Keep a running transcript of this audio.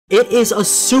It is a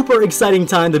super exciting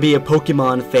time to be a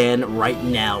Pokemon fan right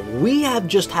now. We have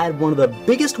just had one of the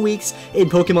biggest weeks in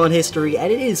Pokemon history,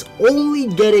 and it is only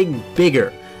getting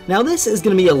bigger. Now this is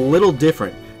going to be a little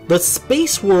different. The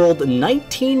Spaceworld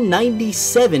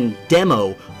 1997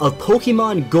 demo of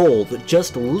Pokemon Gold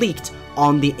just leaked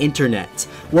on the internet.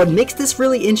 What makes this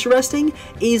really interesting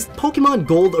is Pokemon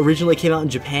Gold originally came out in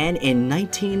Japan in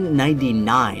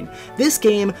 1999. This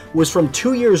game was from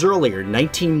 2 years earlier,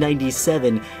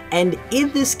 1997, and in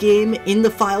this game, in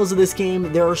the files of this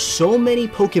game, there are so many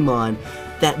Pokemon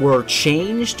that were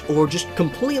changed or just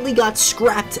completely got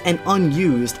scrapped and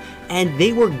unused, and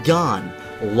they were gone,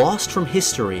 lost from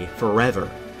history forever.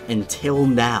 Until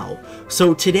now.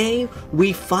 So today,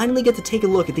 we finally get to take a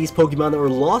look at these Pokemon that were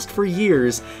lost for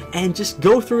years and just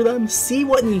go through them, see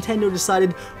what Nintendo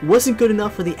decided wasn't good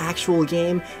enough for the actual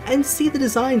game, and see the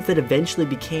designs that eventually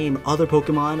became other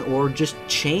Pokemon or just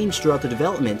changed throughout the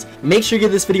development. Make sure you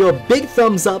give this video a big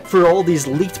thumbs up for all these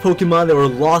leaked Pokemon that were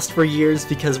lost for years,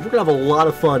 because we're gonna have a lot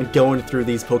of fun going through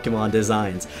these Pokemon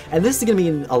designs. And this is gonna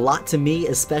mean a lot to me,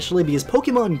 especially because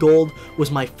Pokemon Gold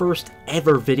was my first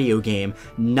ever video game,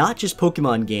 not just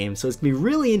Pokemon games, so it's going to be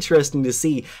really interesting to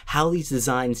see how these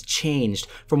designs changed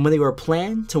from when they were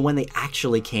planned to when they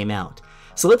actually came out.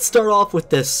 So let's start off with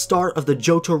the start of the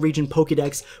Johto region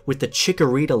Pokédex with the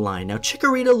Chikorita line. Now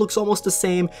Chikorita looks almost the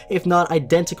same, if not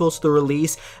identical to the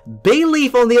release.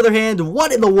 Bayleaf, on the other hand,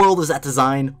 what in the world is that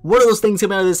design? What are those things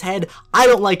coming out of his head? I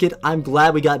don't like it. I'm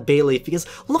glad we got Bayleaf, because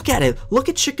look at it. Look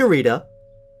at Chikorita.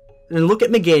 And look at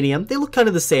Meganium. They look kind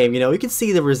of the same, you know, you can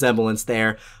see the resemblance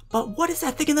there. But what is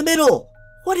that thing in the middle?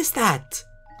 What is that?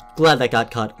 Glad that got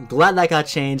cut. Glad that got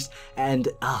changed. And,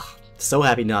 so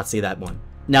happy to not see that one.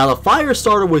 Now, the Fire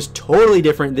Starter was totally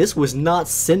different. This was not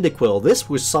Cyndaquil. This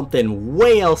was something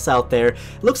way else out there. It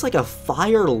looks like a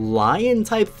Fire Lion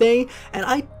type thing. And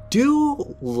I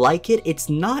do like it. It's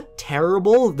not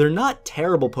terrible. They're not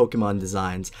terrible Pokemon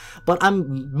designs, but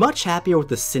I'm much happier with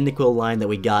the Cyndaquil line that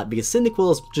we got, because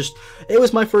Cyndaquil is just, it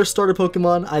was my first starter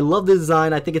Pokemon. I love the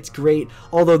design. I think it's great.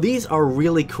 Although these are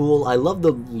really cool. I love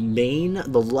the mane,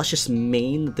 the luscious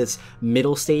mane that this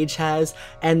middle stage has,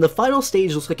 and the final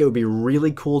stage looks like it would be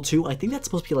really cool too. I think that's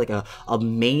supposed to be like a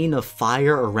mane of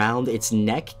fire around its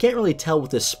neck. Can't really tell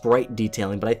with the sprite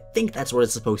detailing, but I think that's what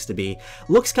it's supposed to be.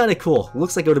 Looks kind of cool.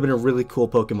 Looks like it would have been a really cool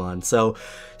Pokemon. So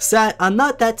sad. I'm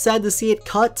not that sad to see it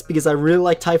cut, because I really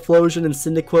like Typhlosion and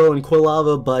Cyndaquil and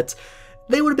Quilava, but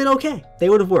they would have been okay. They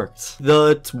would have worked.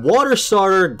 The Water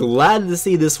Starter, glad to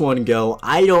see this one go.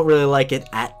 I don't really like it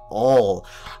at all.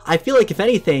 I feel like, if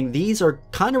anything, these are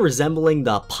kind of resembling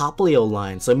the Poplio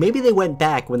line. So maybe they went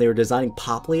back when they were designing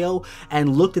Poplio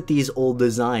and looked at these old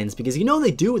designs, because you know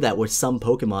they do that with some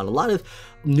Pokemon. A lot of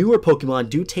newer Pokemon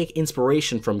do take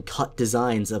inspiration from cut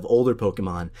designs of older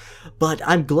Pokemon. But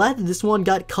I'm glad that this one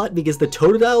got cut, because the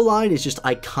Totodile line is just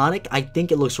iconic. I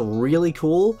think it looks really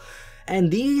cool. And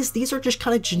these are just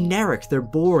kind of generic. They're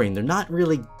boring. They're not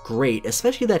really great,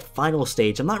 especially that final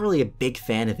stage. I'm not really a big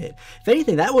fan of it. If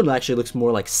anything, that one actually looks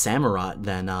more like Samurott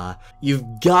than, you've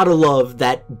gotta love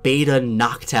that Beta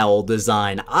Noctowl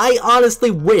design. I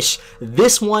honestly wish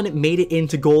this one made it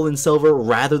into Gold and Silver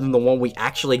rather than the one we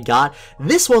actually got.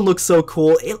 This one looks so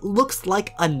cool. It looks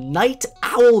like a Night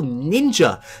Owl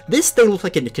Ninja. This thing looks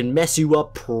like it can mess you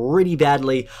up pretty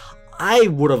badly. I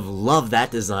would have loved that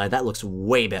design. That looks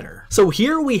way better. So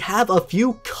here we have a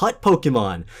few cut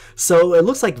Pokemon. So it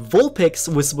looks like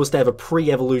Vulpix was supposed to have a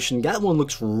pre-evolution. That one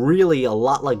looks really a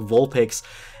lot like Vulpix.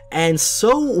 And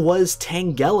so was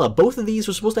Tangela. Both of these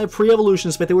were supposed to have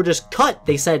pre-evolutions, but they were just cut.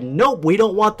 They said, nope, we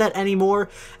don't want that anymore.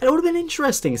 And it would have been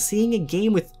interesting seeing a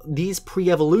game with these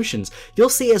pre-evolutions. You'll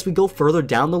see as we go further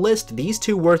down the list, these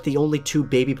two weren't the only two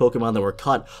baby Pokemon that were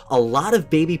cut. A lot of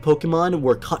baby Pokemon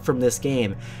were cut from this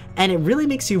game. And it really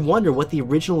makes you wonder what the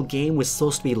original game was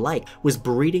supposed to be like. Was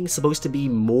breeding supposed to be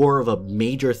more of a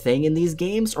major thing in these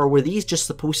games, or were these just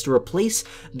supposed to replace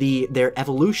their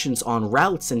evolutions on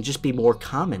routes and just be more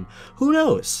common? Who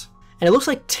knows? And it looks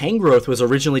like Tangrowth was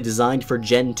originally designed for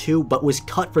Gen 2, but was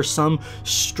cut for some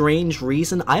strange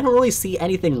reason. I don't really see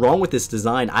anything wrong with this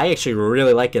design. I actually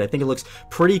really like it. I think it looks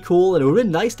pretty cool, and it would have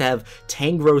been nice to have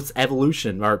Tangrowth's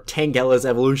evolution, or Tangela's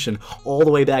evolution, all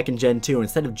the way back in Gen 2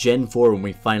 instead of Gen 4 when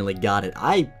we finally got it.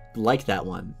 I like that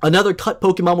one. Another cut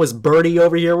Pokemon was Birdie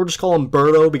over here. We'll just call him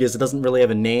Birdo because it doesn't really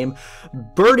have a name.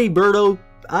 Birdo,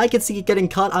 I could see it getting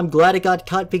cut. I'm glad it got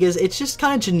cut, because it's just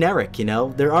kind of generic, you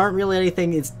know? There aren't really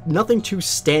anything, it's nothing too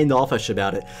standoffish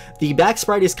about it. The back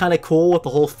sprite is kind of cool with the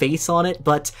whole face on it,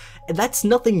 but that's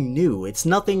nothing new. It's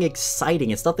nothing exciting.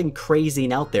 It's nothing crazy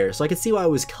and out there, so I can see why it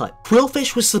was cut.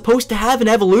 Quillfish was supposed to have an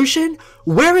evolution?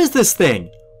 Where is this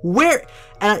thing? Where?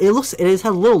 And it has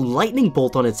a little lightning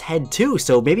bolt on its head too,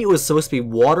 so maybe it was supposed to be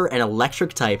water and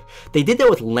electric type. They did that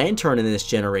with Lantern in this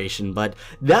generation, but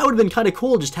that would have been kind of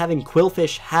cool just having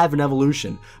Qwilfish have an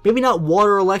evolution. Maybe not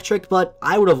water or electric, but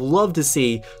I would have loved to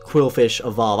see Qwilfish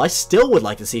evolve. I still would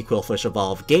like to see Qwilfish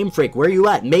evolve. Game Freak, where you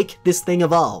at? Make this thing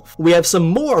evolve. We have some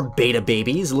more beta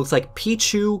babies. It looks like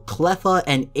Pichu, Cleffa,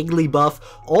 and Igglybuff.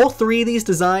 All three of these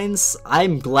designs,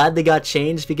 I'm glad they got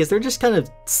changed because they're just kind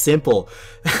of simple.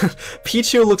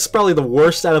 Pichu looks probably the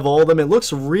worst out of all of them. It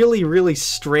looks really, really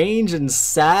strange and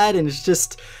sad, and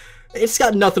it's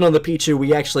got nothing on the Pichu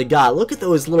we actually got. Look at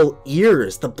those little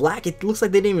ears. The black, it looks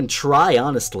like they didn't even try,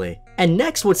 honestly. And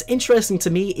next, what's interesting to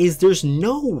me is there's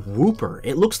no Wooper.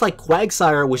 It looks like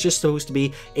Quagsire was just supposed to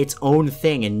be its own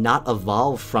thing and not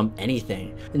evolve from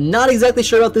anything. Not exactly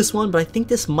sure about this one, but I think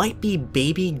this might be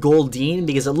Baby Goldeen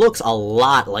because it looks a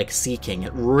lot like Seaking.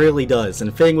 It really does.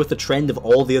 And fitting with the trend of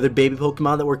all the other baby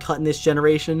Pokemon that were cut in this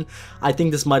generation, I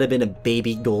think this might have been a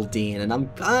Baby Goldeen. And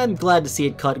I'm glad to see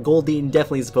it cut. Goldeen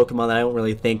definitely is a Pokemon that I don't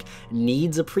really think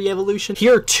needs a pre-evolution.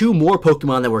 Here are two more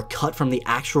Pokemon that were cut from the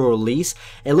actual release.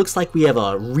 It looks like we have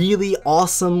a really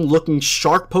awesome looking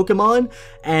shark Pokemon,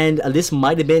 and this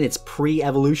might have been its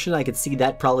pre-evolution. I could see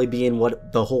that probably being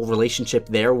what the whole relationship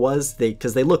there was,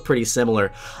 because they look pretty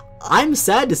similar. I'm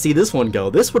sad to see this one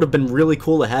go. This would have been really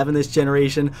cool to have in this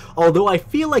generation, although I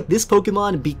feel like this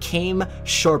Pokemon became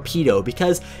Sharpedo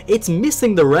because it's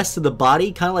missing the rest of the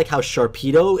body, kind of like how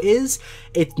Sharpedo is.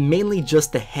 It's mainly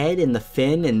just the head and the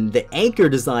fin, and the anchor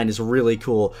design is really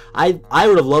cool. I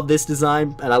would have loved this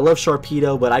design, and I love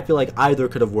Sharpedo, but I feel like either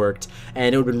could have worked,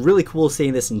 and it would have been really cool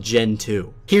seeing this in Gen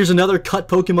 2. Here's another cut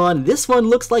Pokemon. This one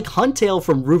looks like Huntail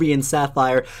from Ruby and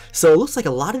Sapphire, so it looks like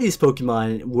a lot of these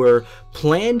Pokemon were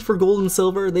planned for Gold and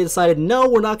Silver. They decided, no,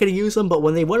 we're not going to use them, but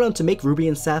when they went on to make Ruby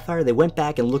and Sapphire, they went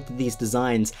back and looked at these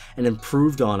designs and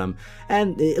improved on them.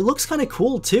 And it looks kind of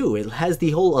cool too. It has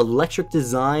the whole electric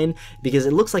design, because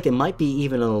it looks like it might be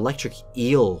even an electric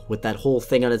eel with that whole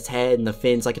thing on its head and the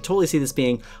fins. I could totally see this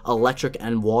being electric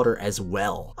and water as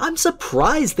well. I'm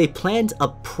surprised they planned a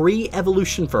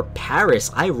pre-evolution for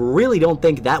Paris. I really don't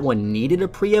think that one needed a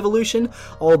pre-evolution,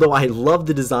 although I love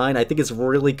the design. I think it's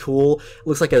really cool. It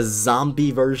looks like a zombie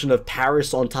version of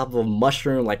Paris on top of a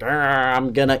mushroom, like,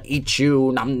 I'm gonna eat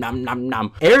you, nom nom nom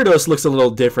nom. Gyarados looks a little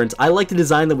different. I like the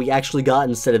design that we actually got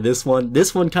instead of this one.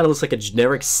 This one kind of looks like a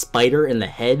generic spider in the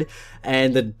head,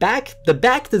 and the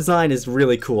back design is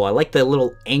really cool. I like the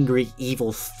little angry,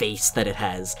 evil face that it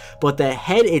has, but the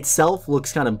head itself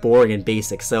looks kind of boring and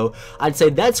basic, so I'd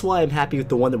say that's why I'm happy with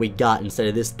the one that we got instead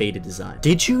of this beta design.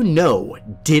 Did you know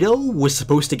Ditto was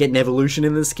supposed to get an evolution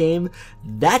in this game?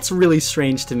 That's really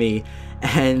strange to me.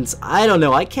 And I don't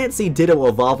know, I can't see Ditto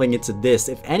evolving into this.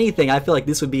 If anything, I feel like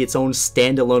this would be its own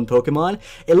standalone Pokemon.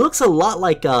 It looks a lot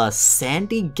like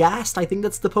Sandygast, I think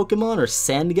that's the Pokemon, or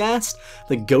Sandygast,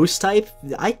 the ghost type.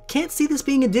 I can't see this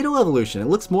being a Ditto evolution. It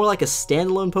looks more like a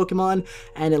standalone Pokemon,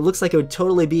 and it looks like it would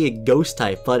totally be a ghost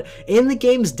type. But in the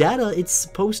game's data,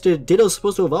 Ditto's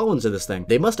supposed to evolve into this thing.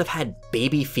 They must have had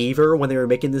baby fever when they were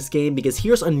making this game, because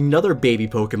here's another baby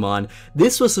Pokemon.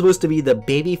 This was supposed to be the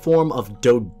baby form of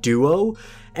Doduo,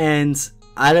 and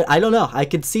I don't know. I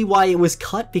could see why it was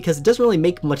cut, because it doesn't really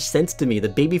make much sense to me. The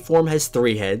baby form has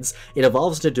 3 heads, it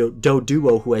evolves to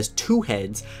Doduo, who has 2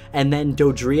 heads, and then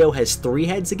Dodrio has 3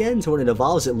 heads again, so when it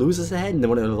evolves it loses a head, and then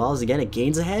when it evolves again it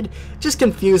gains a head. Just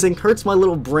confusing, hurts my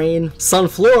little brain.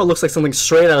 Sunflora looks like something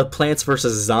straight out of Plants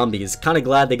vs. Zombies. Kinda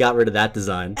glad they got rid of that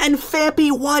design. And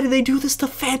Phanpy, why did they do this to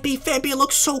Phanpy? Phanpy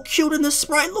looks so cute in this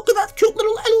sprite. Look at that cute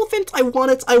little elephant. I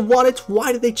want it, I want it.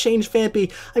 Why did they change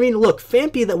Phanpy? I mean, look,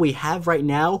 Phanpy that we have right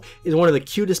now is one of the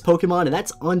cutest Pokemon, and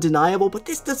that's undeniable, but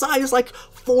this design is like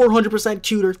 400%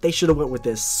 cuter. They should have went with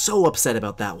this. So upset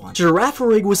about that one.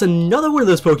 Girafarig was another one of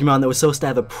those Pokemon that was supposed to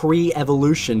have a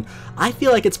pre-evolution. I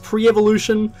feel like its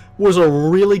pre-evolution was a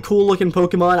really cool looking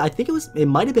Pokemon. I think it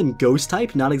might have been Ghost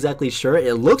type, not exactly sure.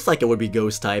 It looks like it would be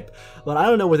Ghost type, but I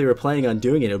don't know what they were planning on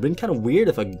doing it. It would have been kind of weird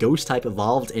if a Ghost type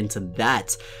evolved into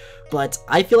that. But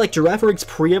I feel like Girafarig's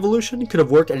pre-evolution could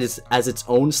have worked as its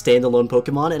own standalone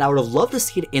Pokemon, and I would have loved to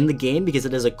see it in the game because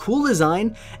it has a cool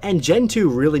design, and Gen 2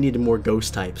 really needed more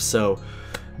Ghost types. So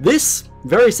this,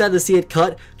 very sad to see it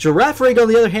cut. Girafarig, on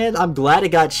the other hand, I'm glad it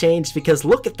got changed, because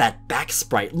look at that back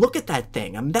sprite. Look at that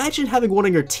thing. Imagine having one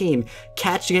on your team,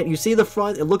 catching it, you see the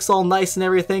front, it looks all nice and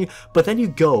everything, but then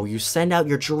you send out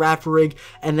your Girafarig,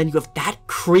 and then you have that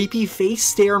creepy face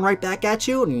staring right back at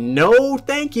you? No,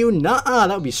 thank you. Nuh-uh,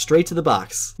 that would be straight to the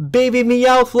box. Baby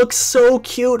Meowth looks so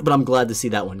cute, but I'm glad to see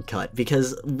that one cut,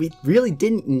 because we really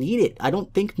didn't need it. I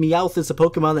don't think Meowth is a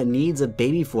Pokemon that needs a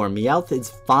baby form. Meowth is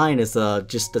fine as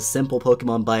just a simple Pokemon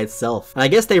Pokemon by itself. And I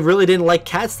guess they really didn't like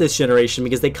cats this generation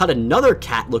because they cut another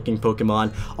cat-looking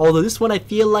Pokemon, although this one I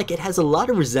feel like it has a lot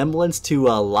of resemblance to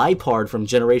Liepard from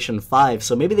Generation 5,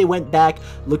 so maybe they went back,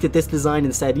 looked at this design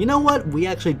and said, you know what, we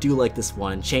actually do like this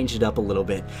one, and changed it up a little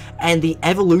bit. And the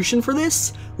evolution for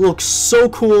this looks so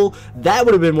cool. That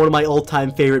would have been one of my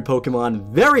all-time favorite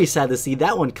Pokemon. Very sad to see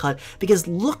that one cut, because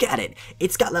look at it.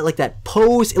 It's got that, like, that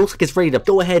pose. It looks like it's ready to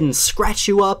go ahead and scratch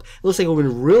you up. It looks like it would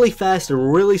have been really fast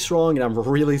and really strong, and I'm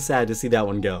really sad to see that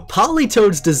one go.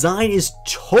 Politoed's design is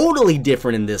totally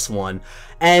different in this one.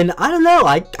 And I don't know,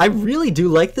 I really do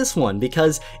like this one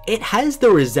because it has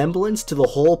the resemblance to the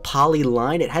whole Poly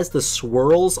line. It has the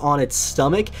swirls on its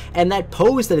stomach and that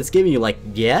pose that it's giving you, like,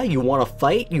 yeah, you want to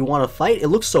fight? You want to fight? It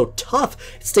looks so tough.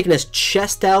 It's sticking its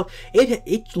chest out.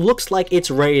 It looks like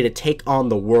it's ready to take on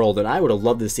the world, and I would have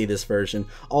loved to see this version.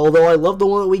 Although I love the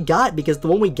one that we got because the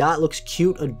one we got looks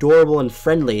cute, adorable, and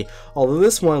friendly. Although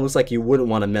this one looks like you wouldn't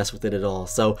want to mess with it at all.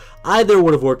 So either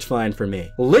would have worked fine for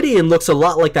me. Lydian looks a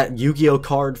lot like that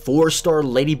Yu-Gi-Oh card 4-star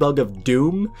Ladybug of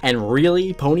Doom, and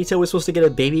really, Ponyta was supposed to get a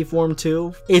baby form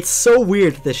too? It's so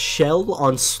weird that the shell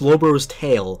on Slowbro's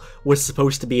tail was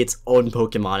supposed to be its own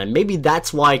Pokemon, and maybe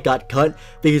that's why it got cut,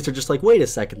 because they're just like, wait a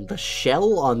second, the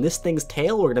shell on this thing's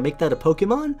tail, we're gonna make that a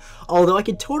Pokemon? Although I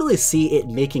could totally see it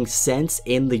making sense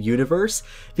in the universe,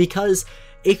 because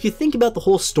if you think about the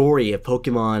whole story of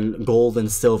Pokemon Gold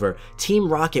and Silver, Team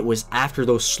Rocket was after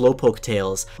those Slowpoke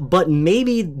tails, but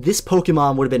maybe this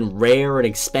Pokemon would have been rare and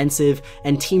expensive,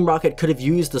 and Team Rocket could have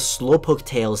used the Slowpoke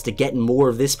tails to get more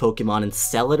of this Pokemon and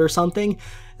sell it or something.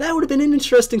 That would have been an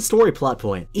interesting story plot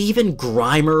point. Even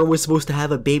Grimer was supposed to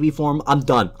have a baby form. I'm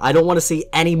done. I don't want to see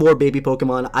any more baby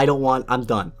Pokemon. I'm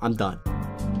done. I'm done.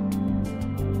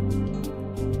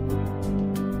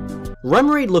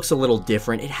 Remoraid looks a little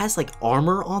different. It has like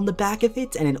armor on the back of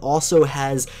it, and it also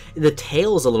has the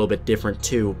tail's a little bit different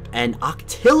too. And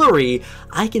Octillery,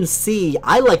 I can see,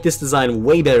 I like this design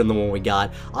way better than the one we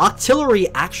got.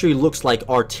 Octillery actually looks like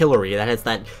artillery. That has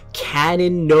that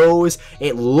cannon nose.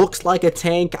 It looks like a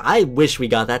tank. I wish we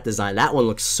got that design. That one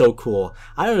looks so cool.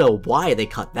 I don't know why they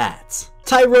cut that.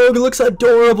 Tyrogue looks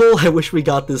adorable. I wish we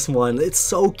got this one. It's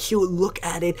so cute. Look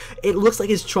at it. It looks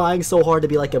like it's trying so hard to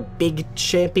be like a big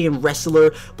champion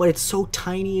wrestler, but it's so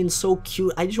tiny and so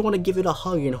cute. I just want to give it a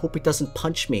hug and hope it doesn't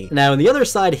punch me. Now on the other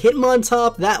side,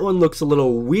 Hitmontop, that one looks a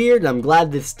little weird. I'm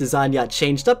glad this design got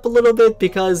changed up a little bit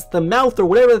because the mouth or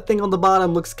whatever the thing on the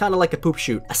bottom looks kind of like a poop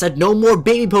chute. I said no more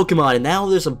baby Pokemon, and now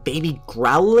there's a baby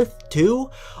Growlithe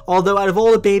too. Although out of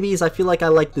all the babies, I feel like I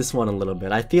like this one a little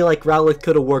bit. I feel like Growlithe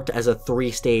could have worked as a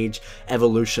 3-stage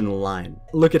evolution line.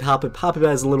 Look at Hoppip. Hoppip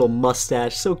has a little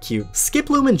mustache. So cute.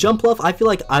 Skiploom and Jumpluff, I feel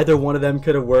like either one of them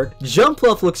could have worked.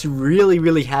 Jumpluff looks really,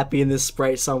 really happy in this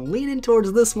sprite, so I'm leaning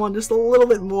towards this one just a little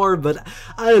bit more, but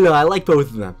I don't know. I like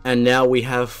both of them. And now we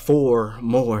have 4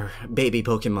 more baby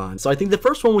Pokemon. So I think the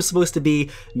first one was supposed to be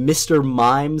Mr.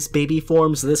 Mime's baby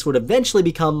form, so this would eventually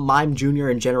become Mime Jr.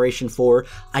 in Generation 4.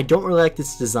 I don't really like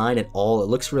this design at all. It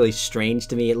looks really strange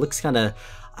to me. It looks kind of,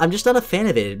 I'm just not a fan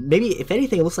of it. Maybe, if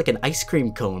anything, it looks like an ice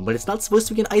cream cone, but it's not supposed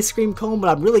to be an ice cream cone, but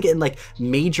I'm really getting like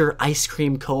major ice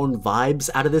cream cone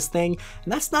vibes out of this thing,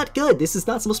 and that's not good. This is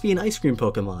not supposed to be an ice cream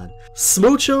Pokemon.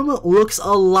 Smoochum looks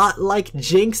a lot like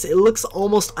Jinx. It looks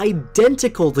almost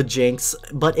identical to Jinx,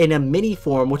 but in a mini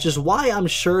form, which is why I'm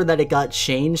sure that it got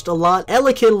changed a lot.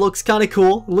 Elekid looks kind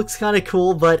of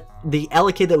cool, but the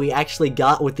Elekid that we actually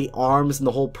got with the arms and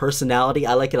the whole personality,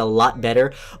 I like it a lot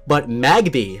better. But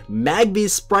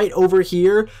Magby's sprite over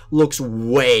here looks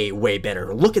way, way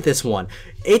better. Look at this one.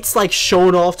 It's like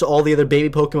showing off to all the other baby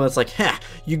Pokemon. It's like, ha,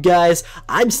 you guys,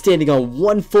 I'm standing on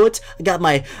 1 foot. I got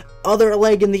my other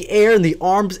leg in the air and the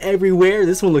arms everywhere.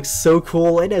 This one looks so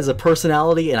cool. It has a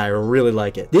personality and I really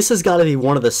like it. This has got to be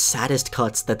one of the saddest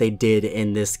cuts that they did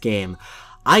in this game.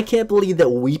 I can't believe that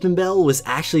Weepinbell was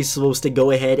actually supposed to go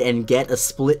ahead and get a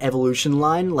split evolution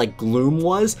line like Gloom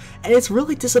was, and it's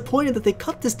really disappointing that they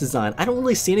cut this design. I don't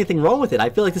really see anything wrong with it.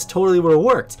 I feel like this totally would have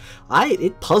worked.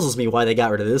 It puzzles me why they got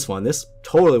rid of this one. This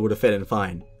totally would have fit in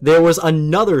fine. There was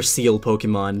another seal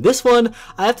Pokemon. This one,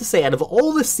 I have to say, out of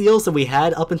all the seals that we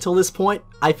had up until this point,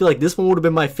 I feel like this one would have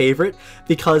been my favorite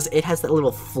because it has that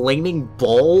little flaming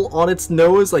ball on its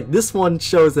nose. Like, this one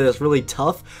shows that it's really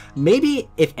tough. Maybe,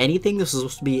 if anything, this was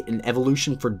supposed to be an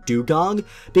evolution for Dugong,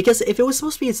 because if it was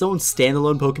supposed to be its own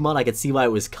standalone Pokemon, I could see why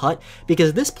it was cut, because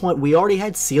at this point, we already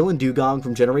had Seal and Dugong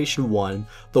from Generation 1.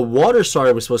 The Water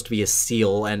Starter was supposed to be a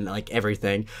seal and, like,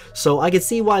 everything, so I could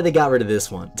see why they got rid of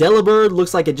this one. Delibird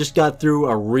looks like it just got through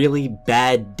a really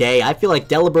bad day. I feel like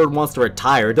Delibird wants to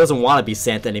retire. It doesn't want to be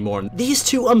Santa anymore. These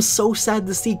two, I'm so sad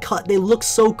to see cut. They look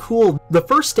so cool. The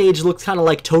first stage looks kind of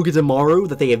like Togedemaru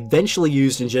that they eventually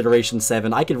used in Generation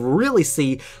 7. I could really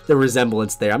see the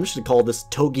resemblance there. I'm just going to call this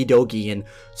Togedogi and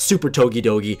Super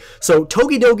Togedogi. So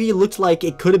Togedogi looked like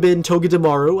it could have been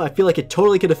Togedemaru. I feel like it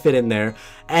totally could have fit in there.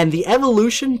 And the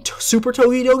evolution, Super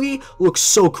Togedogi, looks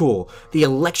so cool. The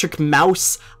electric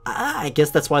mouse, I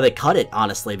guess that's why they cut it,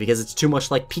 honestly, because it's too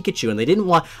much like Pikachu, and they didn't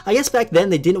want, I guess back then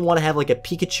they didn't want to have like a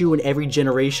Pikachu in every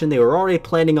generation. They were already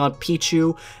planning on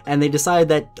Pichu, and they decided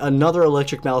that another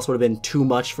electric mouse would have been too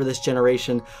much for this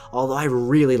generation, although I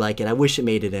really like it. I wish it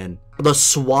made it in. The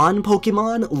Swan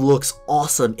Pokemon looks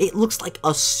awesome. It looks like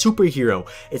a superhero.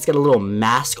 It's got a little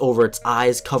mask over its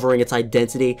eyes covering its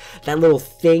identity. That little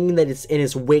thing that is in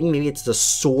its wing, maybe it's a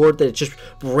sword that it just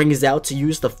brings out to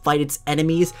use to fight its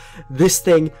enemies. This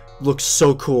thing looks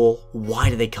so cool.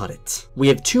 Why did they cut it? We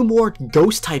have two more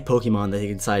ghost type Pokemon that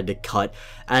they decided to cut,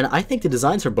 and I think the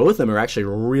designs for both of them are actually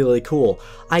really cool.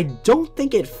 I don't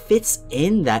think it fits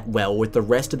in that well with the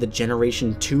rest of the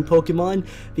Generation 2 Pokemon,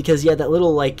 because yeah, that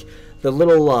little like the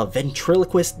little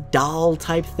ventriloquist doll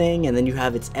type thing, and then you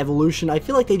have its evolution. I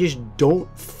feel like they just don't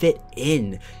fit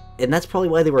in. And that's probably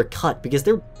why they were cut, because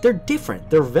they're different.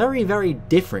 They're very, very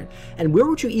different. And where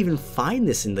would you even find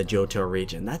this in the Johto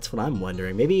region? That's what I'm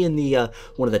wondering. Maybe in the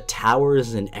one of the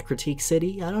towers in Ecruteak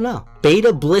City? I don't know.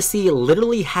 Beta Blissey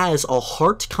literally has a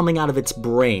heart coming out of its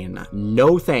brain.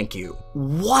 No thank you.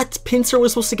 What? Pinsir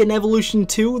was supposed to get an evolution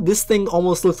too? This thing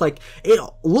almost looks like, it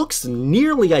looks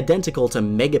nearly identical to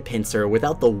Mega Pinsir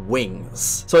without the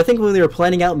wings. So I think when they were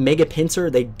planning out Mega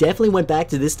Pinsir, they definitely went back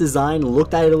to this design,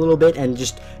 looked at it a little bit, and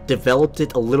just developed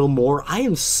it a little more. I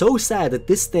am so sad that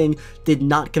this thing did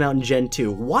not come out in Gen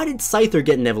 2. Why did Scyther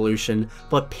get an evolution,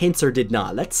 but Pinsir did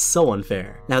not? That's so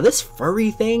unfair. Now this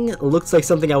furry thing looks like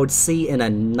something I would see in a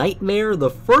nightmare. The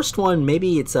first one,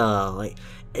 maybe it's like,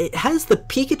 it has the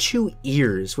Pikachu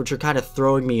ears, which are kind of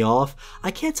throwing me off.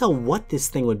 I can't tell what this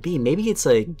thing would be. Maybe it's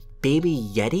a baby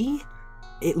Yeti?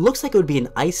 It looks like it would be an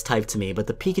ice type to me, but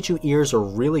the Pikachu ears are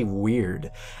really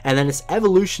weird. And then its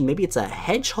evolution, maybe it's a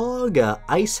hedgehog, a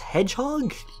ice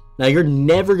hedgehog? Now you're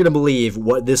never gonna believe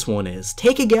what this one is.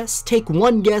 Take a guess, take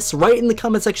one guess right in the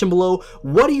comment section below.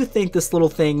 What do you think this little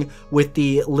thing with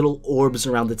the little orbs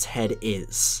around its head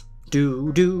is?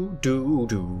 Do.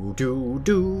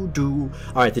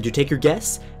 Alright, did you take your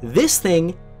guess? This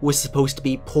thing was supposed to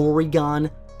be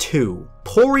Porygon 2.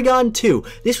 Porygon 2.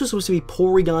 This was supposed to be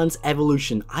Porygon's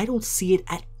evolution. I don't see it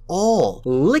at all.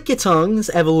 Lickitung's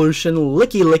evolution,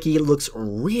 Licky looks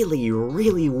really,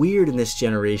 really weird in this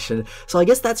generation, so I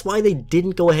guess that's why they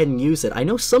didn't go ahead and use it. I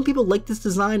know some people like this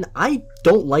design. I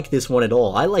don't like this one at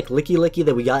all. I like Licky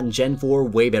that we got in Gen 4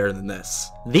 way better than this.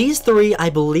 These three, I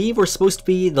believe, were supposed to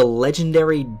be the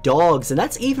legendary dogs, and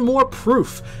that's even more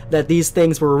proof that these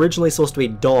things were originally supposed to be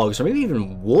dogs, or maybe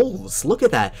even wolves. Look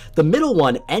at that. The middle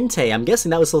one, Entei, I'm guessing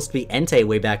that was supposed to be Entei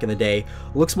way back in the day,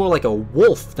 looks more like a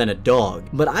wolf than a dog.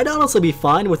 But I'd honestly be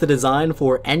fine with the design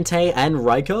for Entei and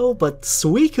Raikou, but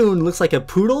Suicune looks like a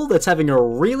poodle that's having a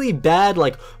really bad,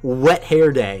 like, wet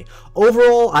hair day.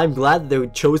 Overall, I'm glad that they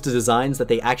chose the designs that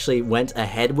they actually went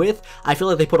ahead with. I feel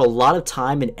like they put a lot of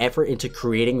time and effort into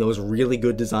creating those really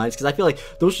good designs, because I feel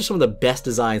like those are some of the best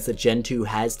designs that Gen 2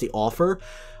 has to offer.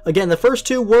 Again, the first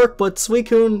two work, but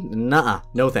Suicune, nah,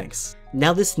 no thanks.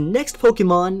 Now this next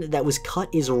Pokemon that was cut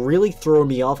is really throwing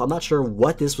me off. I'm not sure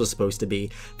what this was supposed to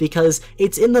be, because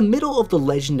it's in the middle of the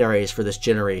legendaries for this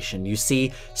generation. You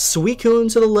see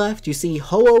Suicune to the left, you see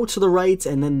Ho-Oh to the right,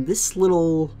 and then this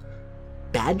little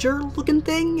badger looking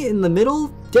thing in the middle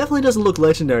definitely doesn't look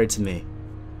legendary to me.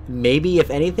 Maybe, if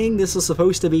anything, this was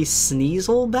supposed to be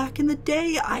Sneasel back in the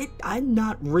day? I'm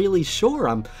not really sure.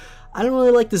 I don't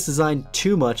really like this design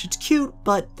too much. It's cute,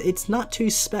 but it's not too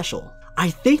special. I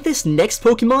think this next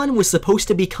Pokemon was supposed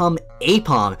to become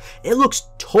Aipom. It looks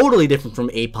totally different from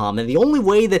Aipom, and the only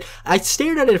way that I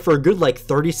stared at it for a good like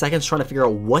 30 seconds trying to figure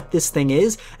out what this thing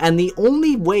is, and the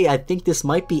only way I think this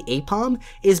might be Aipom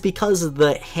is because of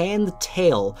the hand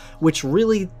tail, which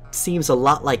really seems a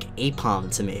lot like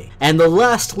Aipom to me. And the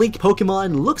last leaked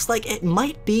Pokemon looks like it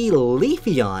might be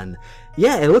Leafeon.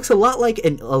 Yeah, it looks a lot like a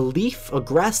leaf, a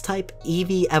grass type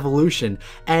Eevee evolution,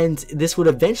 and this would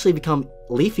eventually become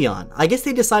Leafeon. I guess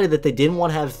they decided that they didn't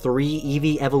want to have 3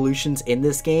 Eevee evolutions in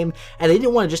this game, and they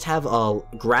didn't want to just have a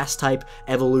grass type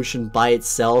evolution by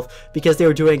itself, because they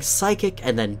were doing Psychic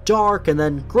and then Dark, and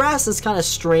then Grass is kind of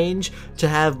strange to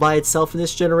have by itself in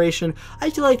this generation. I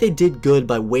feel like they did good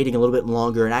by waiting a little bit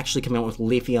longer and actually coming out with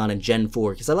Leafeon in Gen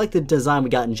 4, because I like the design we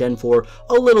got in Gen 4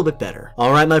 a little bit better.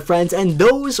 Alright my friends, and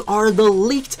those are the the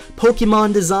leaked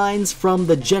Pokemon designs from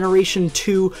the Generation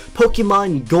 2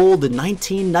 Pokemon Gold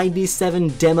 1997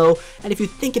 demo, and if you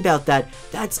think about that,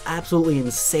 that's absolutely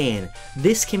insane.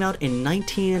 This came out in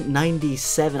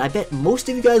 1997. I bet most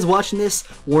of you guys watching this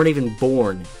weren't even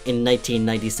born in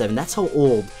 1997. That's how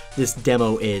old this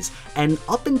demo is, and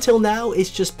up until now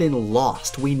it's just been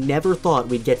lost. We never thought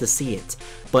we'd get to see it,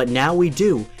 but now we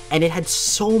do, and it had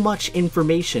so much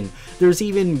information. There's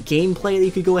even gameplay that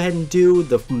you could go ahead and do,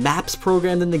 the maps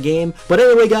programmed in the game. But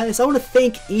anyway guys, I want to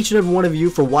thank each and every one of you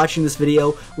for watching this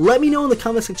video. Let me know in the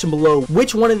comment section below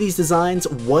which one of these designs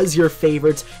was your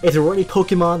favorite, if there were any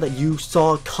Pokemon that you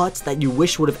saw cut that you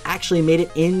wish would have actually made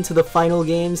it into the final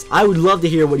games. I would love to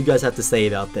hear what you guys have to say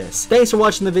about this. Thanks for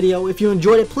watching the video. If you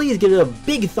enjoyed it, please give it a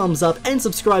big thumbs up and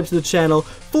subscribe to the channel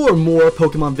for more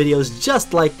Pokemon videos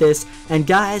just like this. And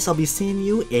guys, I'll be seeing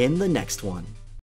you in the next one.